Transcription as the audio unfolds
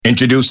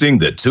Introducing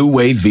the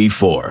Two-Way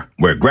V4,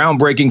 where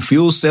groundbreaking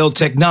fuel cell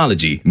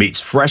technology meets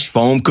fresh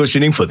foam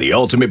cushioning for the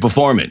ultimate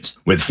performance.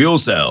 With fuel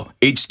cell,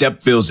 each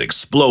step feels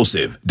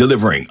explosive,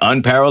 delivering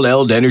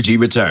unparalleled energy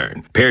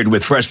return. Paired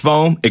with fresh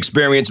foam,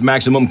 experience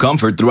maximum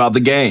comfort throughout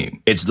the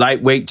game. Its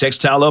lightweight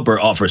textile upper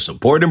offers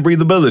support and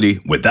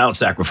breathability without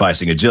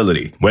sacrificing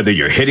agility. Whether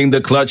you're hitting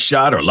the clutch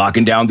shot or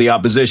locking down the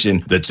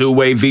opposition, the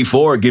Two-Way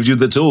V4 gives you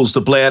the tools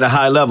to play at a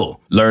high level.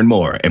 Learn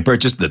more and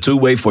purchase the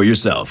Two-Way for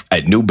yourself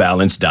at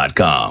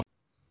newbalance.com.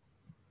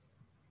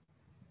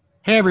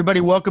 Hey, everybody.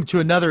 Welcome to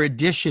another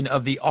edition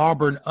of the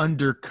Auburn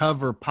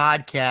Undercover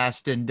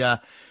podcast. And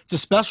it's a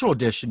special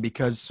edition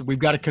because we've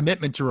got a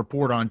commitment to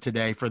report on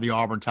today for the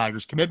Auburn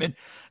Tigers. Commitment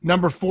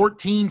number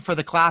 14 for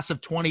the class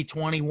of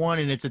 2021,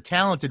 and it's a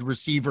talented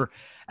receiver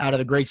out of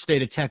the great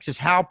state of Texas,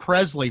 Hal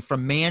Presley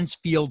from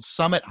Mansfield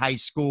Summit High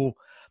School.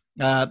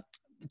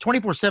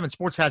 24/7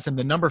 Sports has him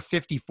the number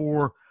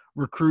 54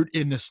 recruit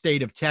in the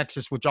state of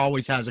Texas, which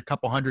always has a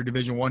couple hundred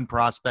Division I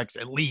prospects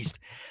at least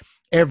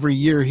every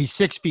year. He's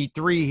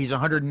 6'3", he's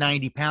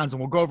 190 pounds, and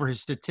we'll go over his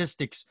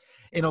statistics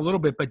in a little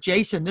bit. But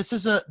Jason, this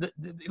is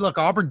look,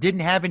 Auburn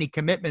didn't have any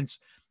commitments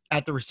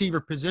at the receiver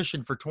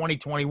position for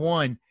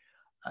 2021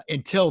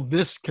 until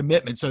this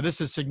commitment. So this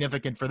is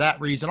significant for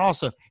that reason.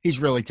 Also, he's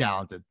really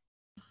talented.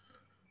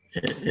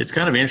 It's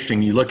kind of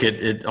interesting. You look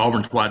at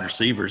Auburn's wide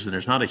receivers, and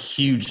there's not a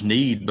huge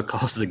need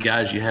because of the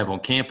guys you have on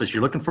campus.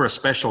 You're looking for a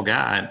special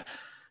guy, and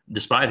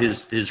despite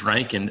his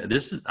rank, and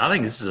I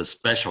think this is a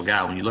special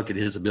guy when you look at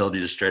his ability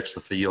to stretch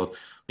the field.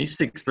 He's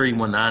 6'3",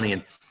 190,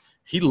 and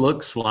he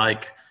looks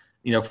like,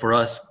 for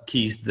us,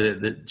 Keith,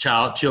 the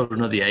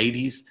children of the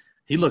 80s,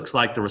 he looks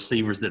like the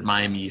receivers that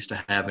Miami used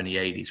to have in the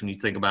 80s. When you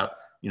think about,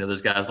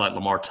 those guys like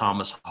Lamar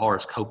Thomas,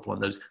 Horace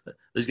Copeland,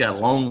 those guys,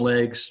 long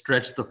legs,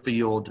 stretch the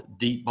field,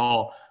 deep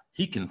ball.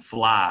 He can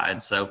fly,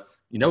 and so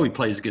he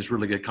plays against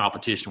really good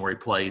competition where he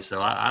plays.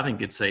 So I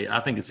think it's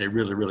a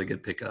really, really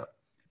good pickup.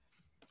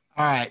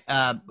 All right.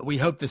 We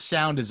hope the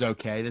sound is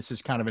okay. This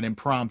is kind of an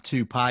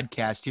impromptu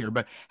podcast here,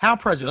 but Hal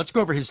Presley, let's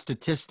go over his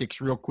statistics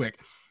real quick.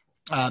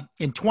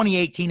 In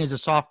 2018 as a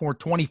sophomore,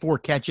 24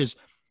 catches,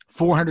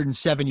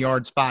 407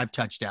 yards, 5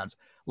 touchdowns.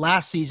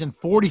 Last season,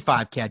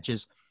 45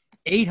 catches,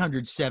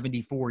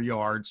 874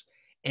 yards,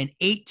 and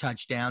 8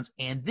 touchdowns.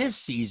 And this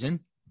season,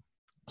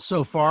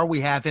 so far,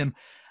 we have him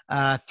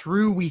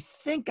through,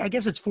 I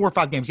guess it's 4 or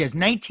 5 games. He has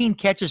 19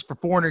 catches for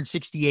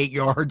 468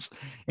 yards,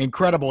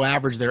 incredible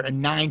average there, and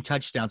 9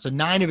 touchdowns. So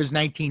 9 of his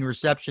 19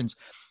 receptions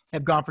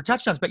have gone for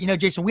touchdowns. But,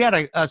 Jason, we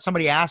had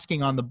somebody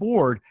asking on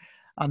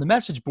the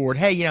message board,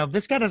 hey,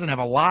 this guy doesn't have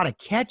a lot of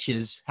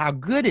catches. How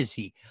good is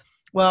he?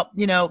 Well,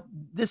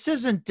 this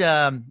isn't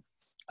a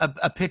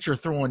pitcher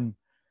throwing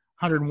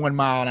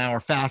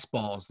 101-mile-an-hour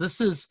fastballs. This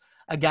is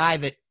a guy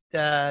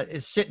that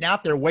is sitting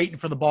out there waiting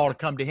for the ball to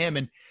come to him,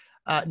 and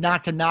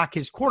not to knock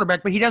his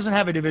quarterback, but he doesn't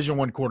have a Division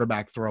I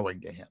quarterback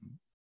throwing to him.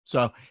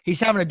 So he's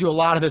having to do a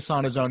lot of this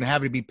on his own and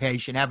having to be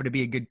patient, having to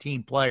be a good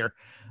team player.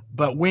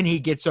 But when he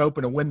gets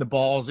open and when the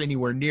ball's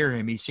anywhere near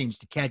him, he seems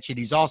to catch it.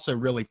 He's also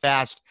really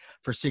fast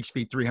for 6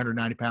 feet,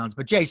 390 pounds.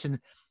 But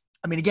Jason,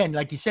 again,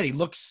 like you said, he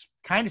looks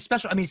kind of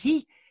special. Is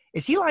he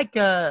like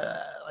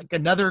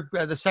another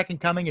the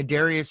second coming of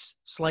Darius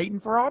Slayton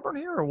for Auburn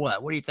here, or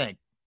what? What do you think?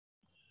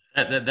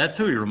 That's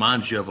who he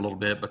reminds you of a little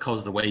bit because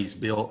of the way he's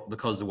built,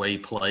 because of the way he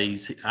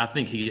plays. I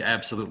think he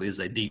absolutely is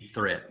a deep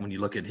threat when you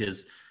look at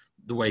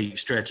the way he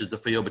stretches the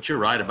field. But you're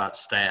right about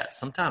stats.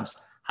 Sometimes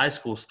high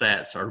school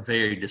stats are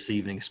very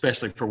deceiving,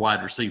 especially for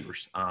wide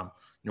receivers.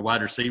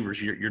 Wide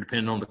receivers, you're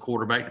depending on the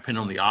quarterback,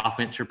 depending on the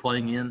offense you're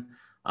playing in,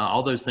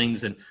 all those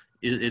things. And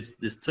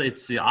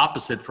it's the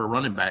opposite for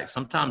running back.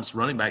 Sometimes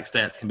running back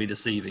stats can be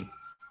deceiving.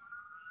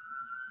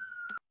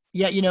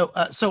 Yeah,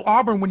 so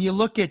Auburn, when you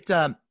look at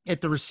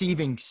the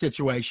receiving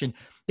situation,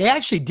 they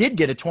actually did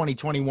get a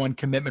 2021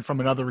 commitment from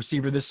another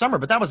receiver this summer,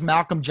 but that was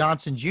Malcolm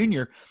Johnson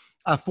Jr.,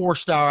 a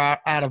 4-star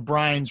out of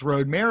Bryan's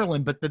Road,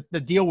 Maryland. But the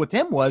deal with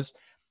him was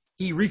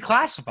he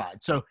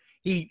reclassified. So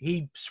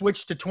he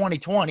switched to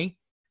 2020,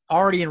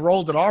 already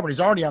enrolled at Auburn.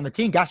 He's already on the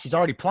team. Gosh, he's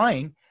already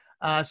playing.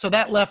 So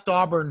that left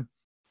Auburn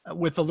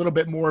with a little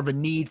bit more of a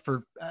need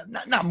for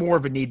not more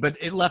of a need, but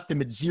it left them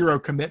at 0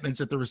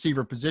 commitments at the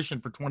receiver position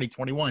for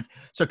 2021.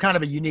 So kind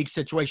of a unique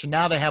situation.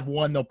 Now they have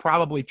one. They'll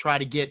probably try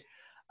to get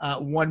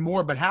one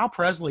more. But Hal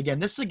Presley, again,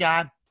 this is a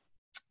guy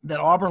that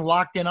Auburn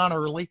locked in on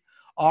early,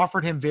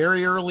 offered him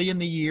very early in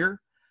the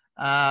year.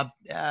 I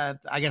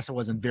guess it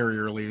wasn't very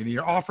early in the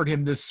year. Offered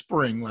him this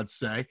spring, let's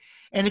say.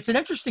 And it's an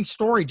interesting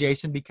story,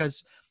 Jason,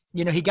 because,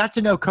 he got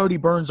to know Cody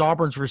Burns,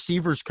 Auburn's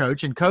receivers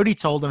coach, and Cody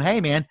told him, hey,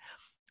 man,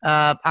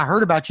 I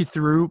heard about you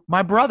through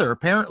my brother.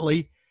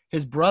 Apparently,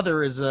 his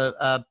brother is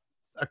a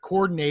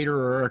coordinator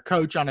or a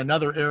coach on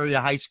another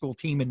area high school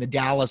team in the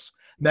Dallas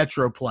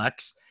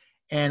Metroplex.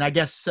 And I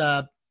guess,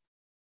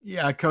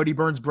 Cody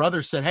Burns'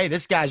 brother said, hey,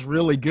 this guy's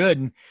really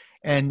good.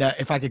 And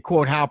if I could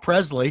quote Hal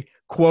Presley,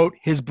 quote,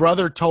 his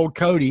brother told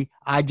Cody,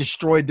 I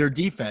destroyed their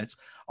defense.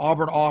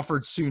 Auburn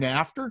offered soon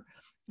after.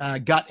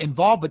 got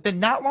involved. But then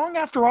not long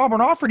after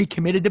Auburn offered, he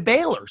committed to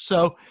Baylor.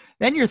 So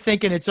then you're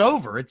thinking it's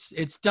over.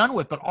 It's done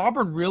with. But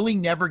Auburn really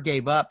never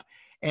gave up.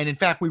 And, in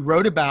fact, we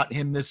wrote about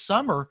him this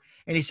summer,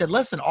 and he said,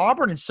 listen,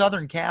 Auburn and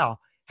Southern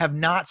Cal have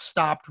not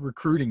stopped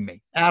recruiting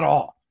me at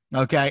all.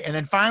 Okay. And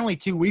then finally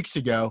 2 weeks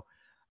ago,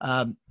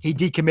 he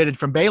decommitted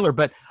from Baylor.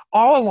 But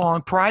all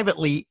along,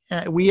 privately,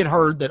 we had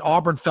heard that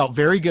Auburn felt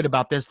very good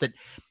about this, that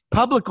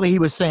publicly he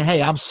was saying,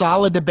 hey, I'm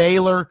solid to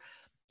Baylor.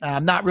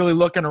 I'm not really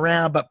looking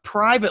around. But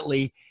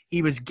privately,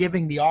 he was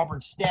giving the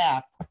Auburn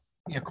staff,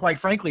 quite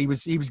frankly,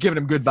 he was giving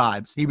them good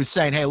vibes. He was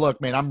saying, hey,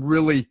 look, man, I'm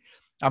really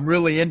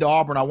into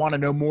Auburn. I want to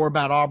know more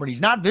about Auburn.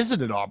 He's not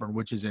visited Auburn,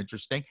 which is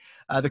interesting.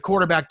 The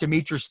quarterback,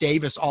 Demetrius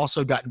Davis,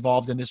 also got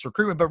involved in this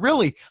recruitment. But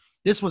really,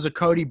 this was a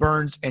Cody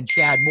Burns and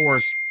Chad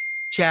Morris.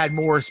 Chad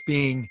Morris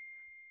being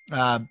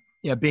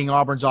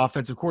Auburn's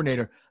offensive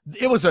coordinator.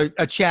 It was a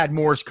Chad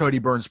Morris, Cody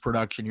Burns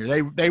production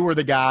here. They were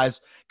the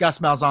guys. Gus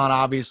Malzahn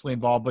obviously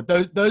involved,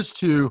 but those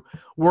two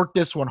worked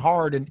this one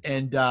hard.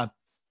 And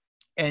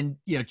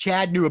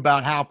Chad knew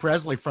about Hal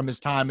Presley from his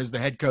time as the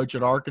head coach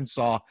at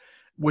Arkansas,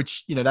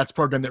 which that's a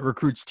program that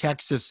recruits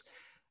Texas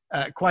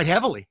quite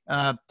heavily,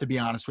 to be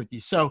honest with you.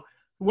 So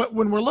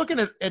when we're looking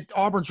at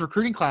Auburn's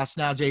recruiting class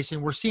now,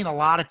 Jason, we're seeing a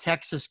lot of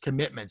Texas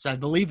commitments. I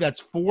believe that's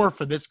 4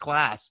 for this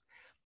class.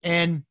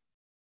 And,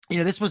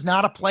 this was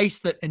not a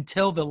place that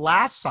until the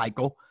last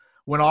cycle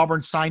when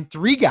Auburn signed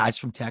 3 guys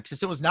from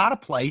Texas, it was not a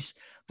place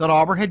that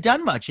Auburn had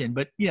done much in.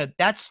 But,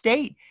 that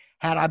state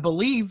had, I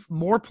believe,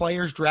 more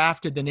players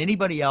drafted than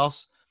anybody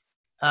else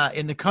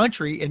in the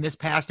country in this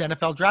past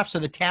NFL draft. So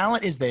the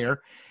talent is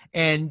there.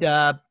 And,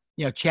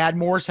 Chad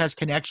Morris has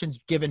connections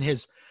given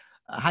his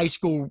high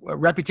school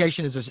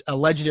reputation as a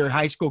legendary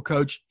high school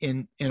coach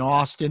in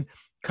Austin.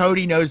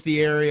 Cody knows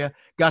the area.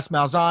 Gus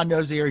Malzahn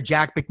knows the area.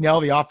 Jack Bicknell,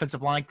 the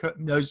offensive line coach,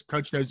 knows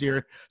the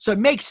area. So it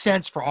makes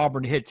sense for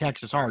Auburn to hit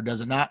Texas hard,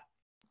 does it not?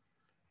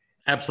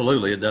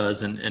 Absolutely, it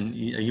does. And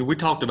we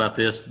talked about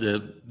this,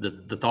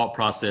 the thought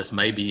process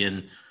maybe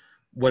in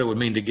what it would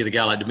mean to get a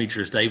guy like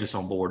Demetrius Davis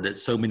on board that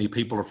so many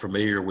people are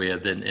familiar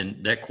with.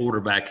 And that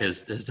quarterback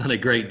has done a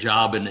great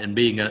job in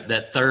being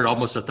that third,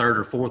 almost a third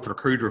or fourth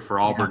recruiter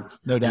for Auburn,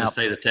 no doubt, in the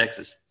state of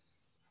Texas.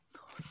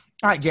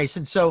 All right,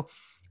 Jason. So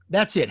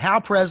that's it.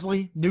 Hal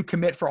Presley, new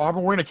commit for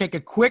Auburn. We're going to take a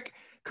quick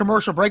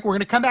commercial break. We're going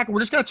to come back. We're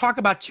just going to talk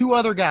about 2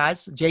 other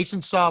guys. Jason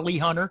saw Lee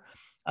Hunter,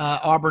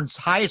 Auburn's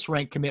highest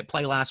ranked commit,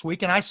 play last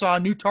week. And I saw a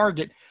new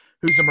target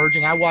who's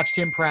emerging. I watched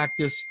him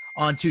practice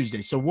on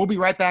Tuesday. So we'll be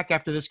right back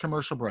after this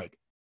commercial break.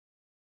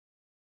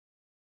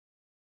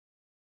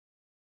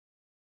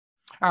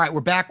 All right,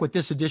 we're back with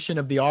this edition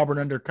of the Auburn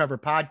Undercover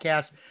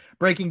podcast,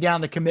 breaking down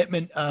the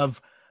commitment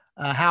of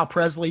Hal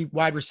Presley,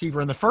 wide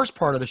receiver, in the first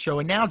part of the show.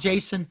 And now,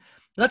 Jason,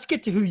 let's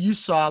get to who you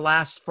saw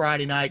last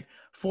Friday night.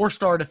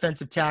 4-star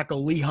defensive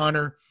tackle Lee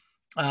Hunter,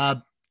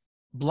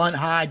 Blunt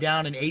High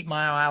down in 8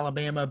 Mile,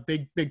 Alabama,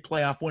 big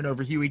playoff win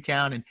over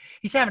Hueytown. And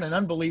he's having an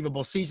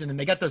unbelievable season. And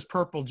they got those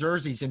purple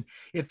jerseys. And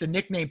if the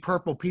nickname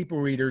Purple People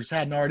Readers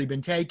hadn't already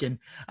been taken,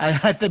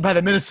 I think by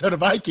the Minnesota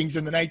Vikings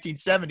in the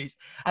 1970s,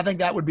 I think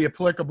that would be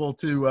applicable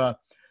to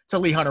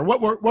Lee Hunter.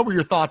 What were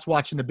your thoughts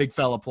watching the big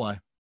fella play?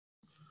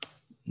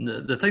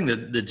 The thing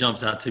that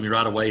jumps out to me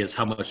right away is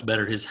how much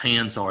better his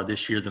hands are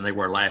this year than they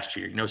were last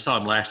year. Saw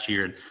him last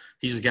year, and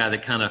he's a guy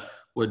that kind of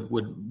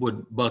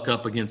would buck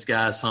up against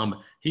guys some.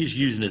 He's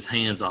using his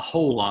hands a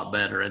whole lot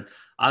better, and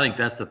I think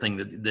that's the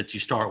thing that you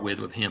start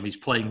with him. He's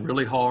playing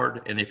really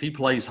hard, and if he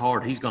plays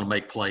hard, he's going to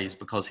make plays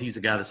because he's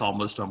a guy that's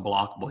almost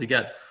unblockable. He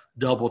got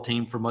double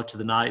teamed for much of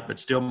the night, but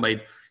still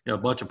made a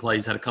bunch of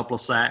plays, had a couple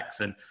of sacks,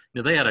 and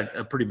they had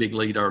a pretty big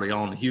lead early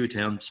on.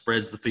 Hueytown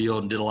spreads the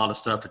field and did a lot of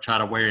stuff to try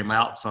to wear him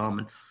out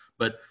some.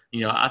 But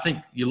I think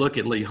you look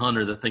at Lee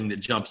Hunter, the thing that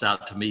jumps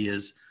out to me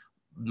is,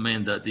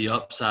 man, the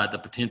upside, the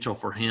potential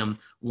for him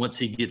once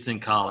he gets in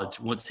college,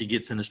 once he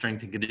gets in a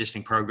strength and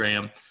conditioning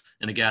program,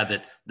 and a guy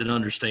that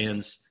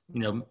understands,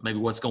 maybe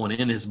what's going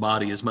in his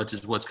body as much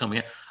as what's coming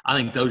out. I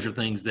think those are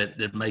things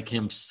that make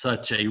him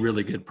such a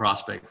really good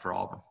prospect for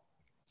Auburn.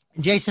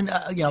 Jason,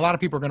 a lot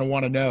of people are going to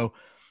want to know,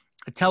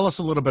 tell us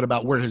a little bit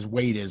about where his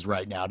weight is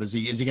right now. Is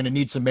he going to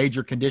need some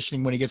major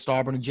conditioning when he gets to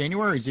Auburn in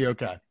January, or is he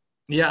okay?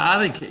 Yeah, I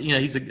think,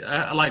 he's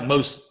like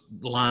most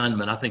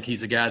linemen. I think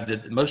he's a guy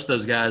that most of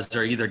those guys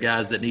are either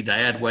guys that need to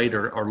add weight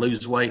or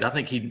lose weight. I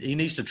think he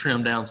needs to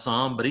trim down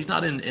some, but he's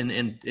not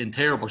in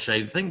terrible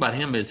shape. The thing about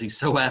him is he's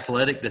so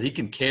athletic that he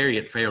can carry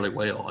it fairly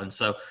well. And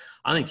so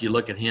I think you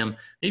look at him,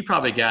 he's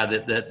probably a guy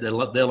that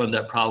they'll end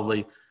up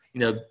probably,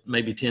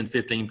 maybe 10,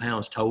 15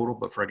 pounds total.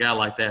 But for a guy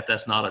like that,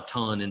 that's not a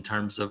ton in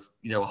terms of,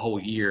 a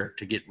whole year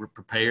to get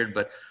prepared.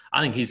 But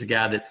I think he's a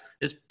guy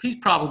he's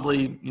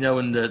probably,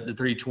 in the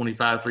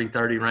 325,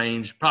 330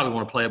 range, probably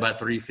want to play about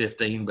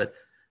 315, but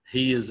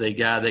he is a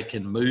guy that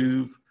can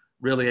move,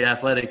 really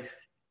athletic.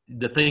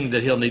 The thing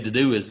that he'll need to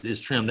do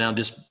is trim down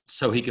just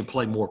so he can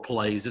play more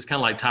plays. It's kind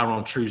of like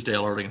Tyrone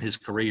Truesdale early in his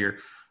career.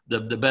 The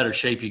better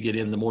shape you get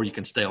in, the more you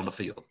can stay on the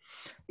field.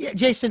 Yeah,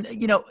 Jason,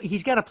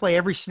 he's got to play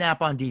every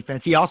snap on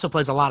defense. He also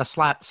plays a lot of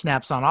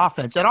snaps on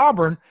offense. At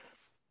Auburn,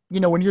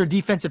 when you're a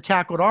defensive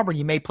tackle at Auburn,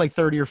 you may play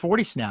 30 or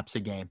 40 snaps a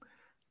game.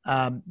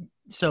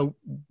 So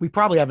we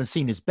probably haven't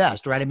seen his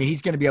best, right? I mean,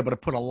 he's going to be able to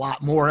put a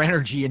lot more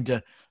energy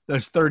into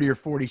those 30 or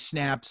 40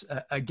 snaps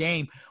a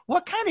game.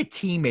 What kind of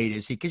teammate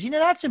is he? Because,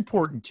 that's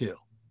important too.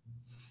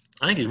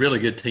 I think he's a really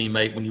good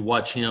teammate when you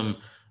watch him.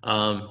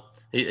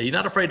 He's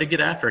not afraid to get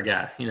after a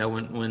guy,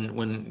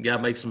 when a guy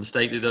makes a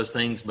mistake, do those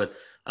things. But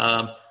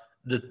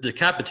the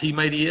type of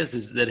teammate he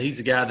is that he's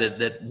a guy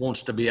that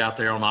wants to be out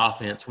there on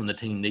offense when the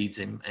team needs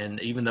him. And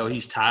even though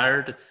he's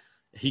tired,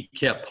 he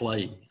kept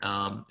playing.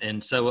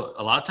 And so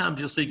a lot of times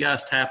you'll see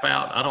guys tap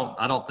out.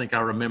 I don't think I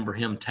remember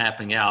him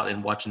tapping out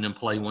and watching them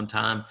play one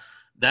time.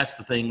 That's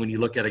the thing when you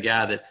look at a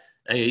guy that,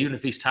 hey, even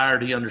if he's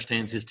tired, he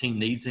understands his team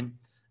needs him.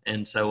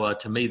 And so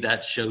to me,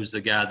 that shows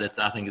the guy that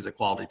I think is a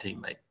quality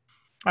teammate.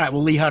 All right.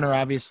 Well, Lee Hunter,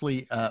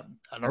 obviously an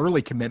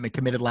early commitment,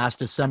 committed last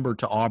December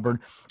to Auburn.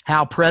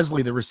 Hal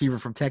Presley, the receiver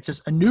from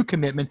Texas, a new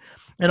commitment.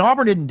 And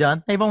Auburn isn't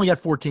done. They've only got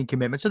 14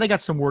 commitments, so they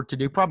got some work to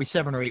do, probably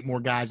 7 or 8 more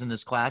guys in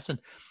this class. And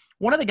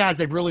one of the guys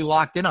they've really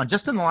locked in on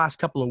just in the last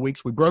couple of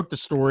weeks, we broke the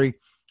story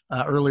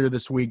earlier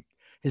this week.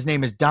 His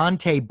name is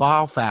Dante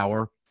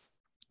Ballflower,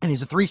 and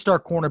he's a 3-star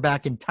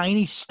cornerback in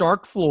tiny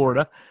Stark,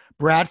 Florida,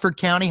 Bradford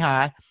County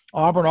High.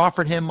 Auburn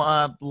offered him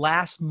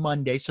last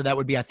Monday, so that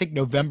would be, I think,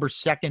 November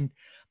 2nd.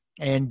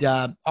 And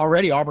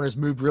already Auburn has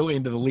moved really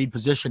into the lead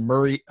position.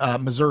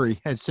 Missouri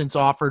has since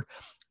offered.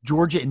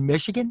 Georgia and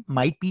Michigan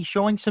might be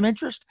showing some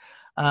interest.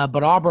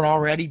 But Auburn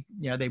already,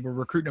 they were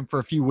recruiting him for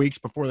a few weeks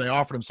before they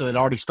offered him, so they'd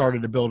already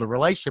started to build a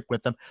relationship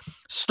with him.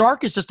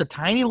 Stark is just a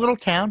tiny little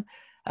town.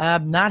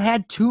 Not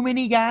had too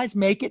many guys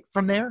make it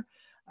from there.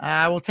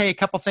 I will tell you a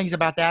couple things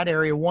about that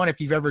area. One, if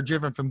you've ever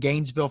driven from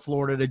Gainesville,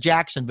 Florida to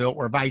Jacksonville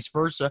or vice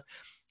versa,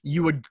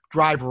 you would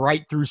drive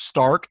right through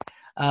Stark.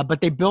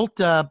 But they built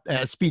a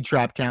speed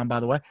trap town,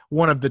 by the way,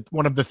 one of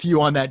the few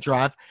on that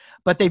drive.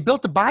 But they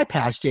built a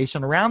bypass,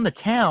 Jason, around the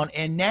town.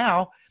 And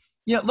now,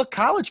 look,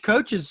 college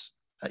coaches,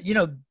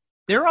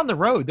 they're on the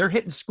road. They're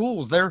hitting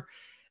schools. They're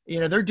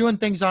doing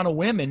things on a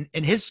whim.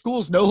 And his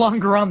school's no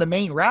longer on the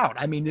main route.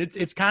 I mean,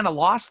 it's kind of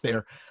lost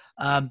there.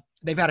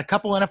 They've had a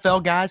couple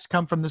NFL guys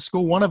come from the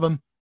school. One of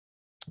them,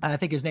 I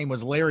think his name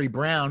was Larry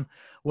Brown,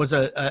 was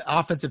an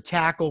offensive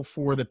tackle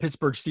for the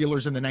Pittsburgh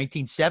Steelers in the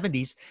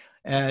 1970s,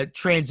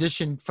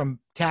 transitioned from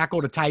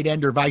tackle to tight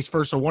end or vice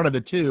versa, one of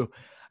the two,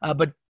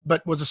 but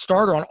was a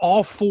starter on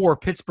all 4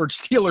 Pittsburgh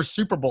Steelers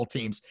Super Bowl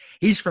teams.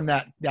 He's from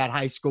that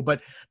high school.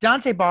 But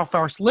Dante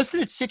Ballflower,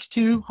 listed at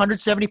 6'2",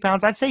 170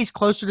 pounds. I'd say he's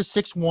closer to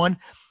 6'1",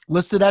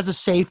 listed as a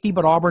safety,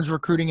 but Auburn's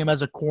recruiting him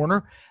as a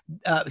corner.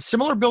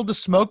 Similar build to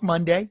Smoke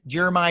Monday,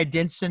 Jeremiah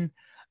Dinson,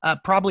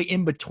 probably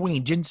in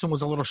between. Jensen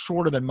was a little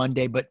shorter than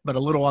Monday, but a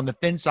little on the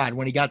thin side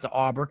when he got to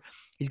Auburn.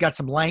 He's got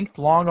some length,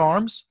 long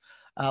arms,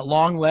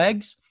 long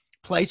legs,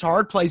 plays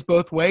hard, plays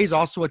both ways,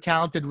 also a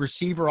talented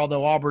receiver,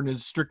 although Auburn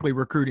is strictly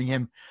recruiting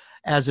him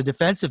as a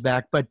defensive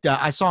back. But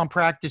I saw him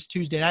practice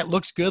Tuesday night.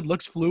 Looks good,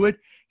 looks fluid.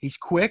 He's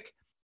quick,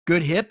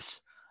 good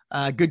hips,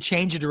 good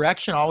change of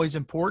direction, always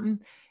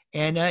important.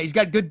 And he's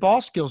got good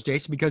ball skills,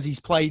 Jason, because he's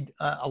played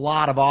a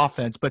lot of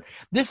offense. But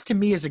this, to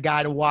me, is a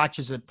guy to watch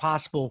as a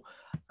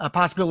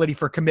possibility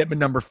for commitment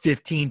number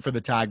 15 for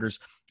the Tigers.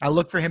 I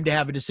look for him to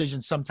have a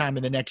decision sometime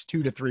in the next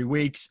 2 to 3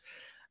 weeks.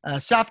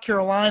 South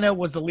Carolina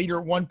was the leader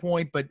at one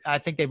point, but I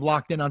think they've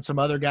locked in on some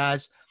other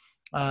guys.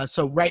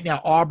 So right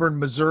now, Auburn,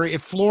 Missouri.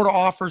 If Florida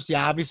offers,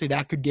 obviously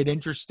that could get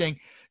interesting.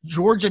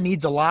 Georgia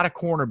needs a lot of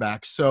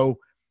cornerbacks. So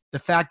the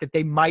fact that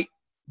they might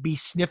be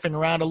sniffing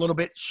around a little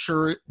bit,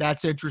 sure,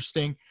 that's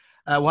interesting.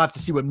 We'll have to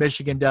see what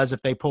Michigan does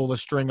if they pull the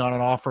string on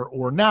an offer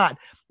or not.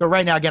 But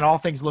right now, again, all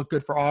things look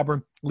good for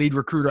Auburn. Lead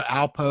recruiter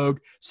Al Pogue,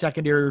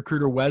 secondary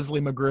recruiter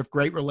Wesley McGriff,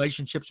 great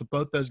relationships with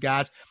both those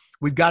guys.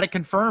 We've got to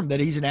confirm that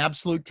he's an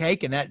absolute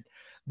take, and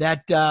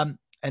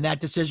that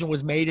decision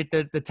was made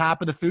at the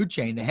top of the food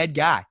chain, the head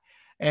guy.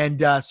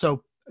 And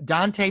so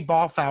Dante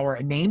Ballflower,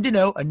 a name to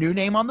know, a new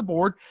name on the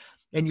board.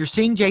 And you're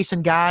seeing,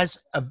 Jason, guys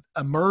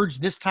emerge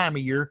this time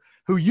of year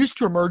who used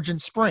to emerge in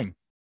spring.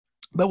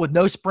 But with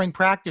no spring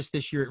practice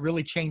this year, it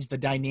really changed the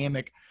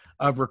dynamic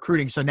of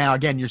recruiting. So now,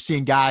 again, you're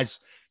seeing guys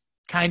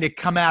kind of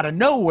come out of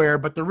nowhere,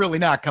 but they're really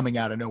not coming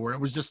out of nowhere. It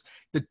was just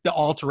the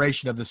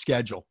alteration of the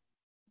schedule.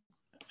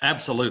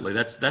 Absolutely.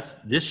 That's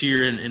this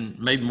year, and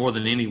maybe more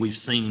than any we've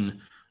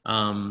seen.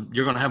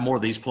 You're going to have more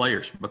of these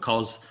players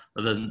because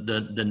of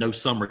the no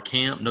summer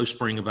camp, no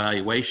spring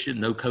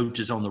evaluation, no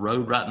coaches on the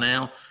road right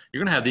now.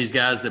 You're going to have these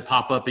guys that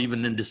pop up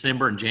even in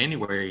December and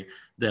January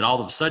that all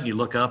of a sudden you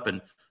look up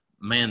and,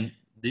 man,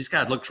 these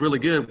guys looked really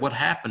good. What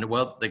happened?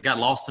 Well, they got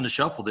lost in the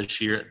shuffle this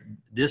year.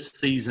 This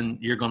season,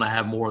 you're going to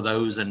have more of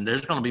those, and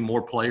there's going to be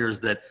more players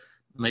that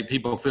make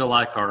people feel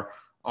like what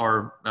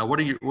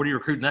are you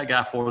recruiting that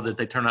guy for, that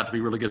they turn out to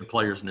be really good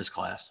players in this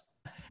class.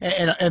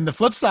 And the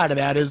flip side of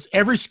that is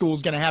every school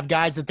is going to have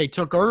guys that they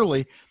took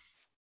early,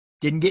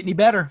 didn't get any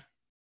better,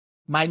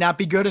 might not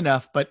be good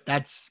enough, but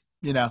that's,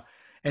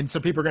 and so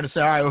people are going to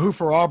say, all right, well, who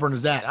for Auburn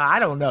is that? I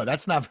don't know.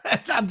 That's not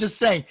 – I'm just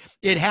saying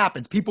it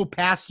happens. People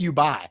pass you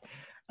by.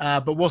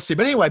 But we'll see.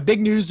 But anyway,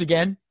 big news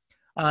again.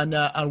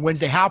 on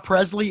Wednesday. Hal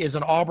Presley is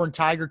an Auburn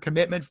Tiger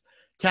commitment,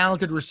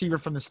 talented receiver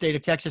from the state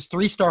of Texas,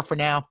 3-star for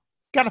now.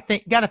 Got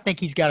to think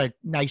he's got a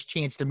nice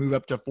chance to move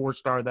up to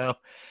 4-star though.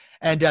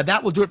 And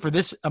that will do it for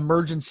this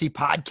emergency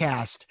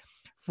podcast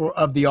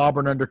of the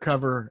Auburn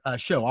Undercover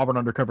show, Auburn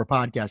Undercover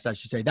podcast, I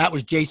should say. That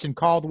was Jason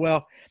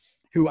Caldwell,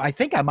 who I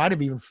think I might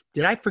have even –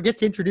 did I forget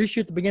to introduce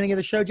you at the beginning of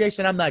the show,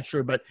 Jason? I'm not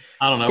sure, but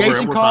I don't know.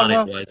 Jason We're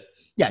Caldwell. fine anyway.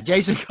 Yeah,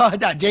 Jason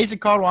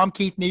Caldwell. I'm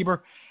Keith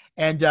Niebuhr,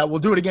 and we'll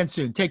do it again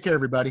soon. Take care,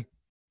 everybody.